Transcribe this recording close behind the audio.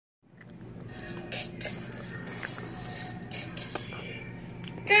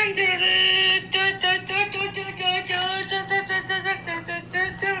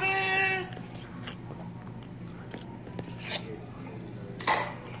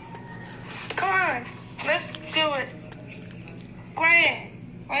Come on, let's do it. Quiet.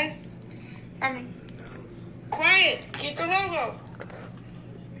 Quiet. Get the logo.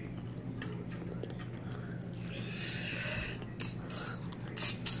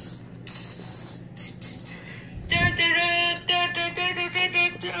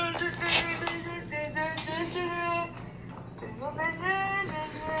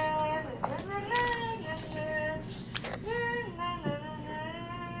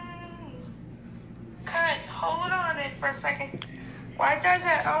 Cut. Hold on it for a second. Why does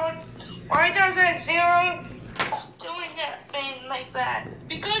that zero doing that thing like that?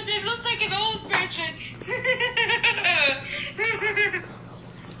 Because it looks like an old version.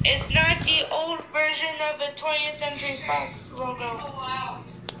 It's not the old version of the 20th Century Fox logo.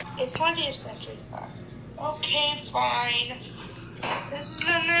 It's 20th Century Fox. Okay, fine. This is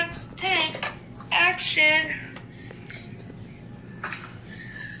the next take. Action.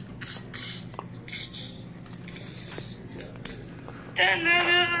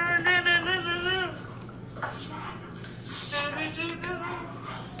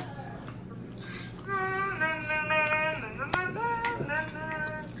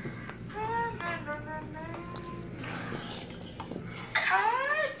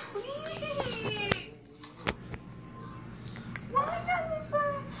 Cut, please. Why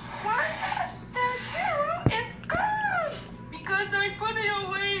does that zero? It's gone. Because I put it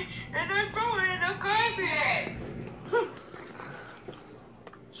away and I threw it in a garbage.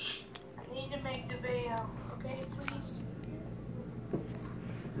 I need to make the video, okay, please?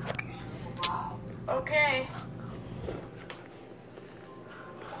 Okay.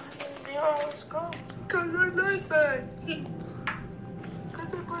 Zero is gone. Because I like that. Because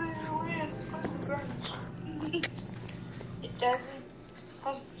I put it away and put it in the garbage. It doesn't.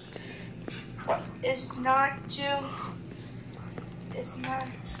 It's not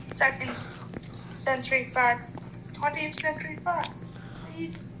second century Fox. It's 20th Century Fox.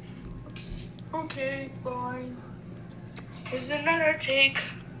 Please. Okay, fine. Here's another take.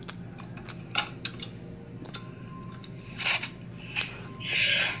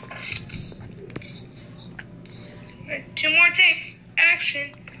 Two more takes.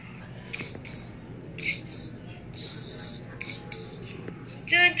 Action.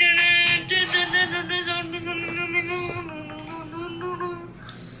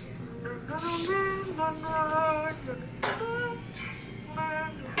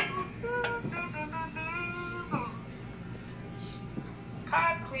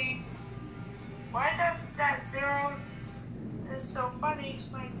 Cut, please. Why does that zero is so funny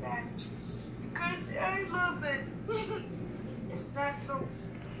like that? Because I love it. It's not gonna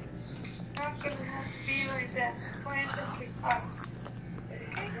have to be like that. Why is it with us?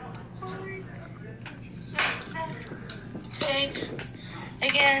 Take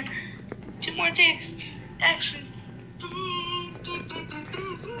again. Two more takes. Action.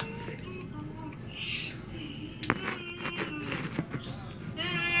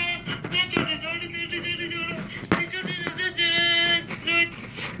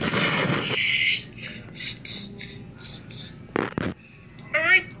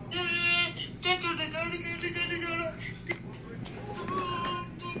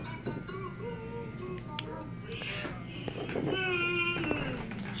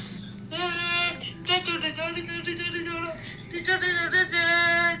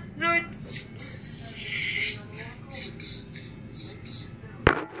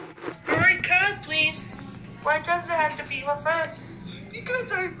 Alright, cut, please. Why does it have to be reversed?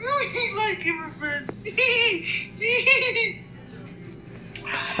 Because I really like it reversed.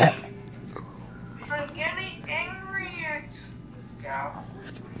 I'm getting angry at Scout.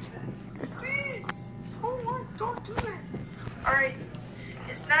 Please. Oh, don't do it. Alright.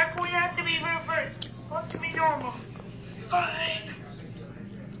 It's not going to have to be reversed. It's supposed to be normal. Fine.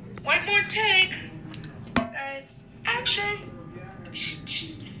 One more take. Guys, action.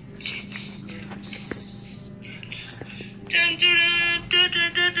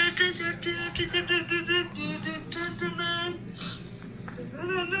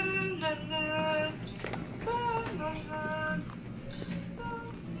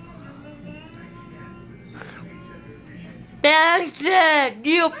 That's it!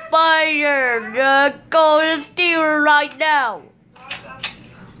 You fired the Golden Stealer right now!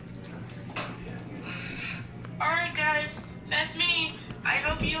 Alright guys, that's me. I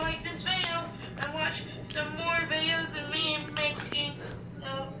hope you like this video and watch some more videos of me making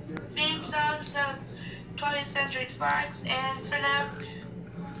theme songs. 20th Century Fox and FNAF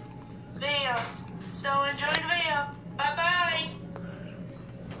videos. So enjoy.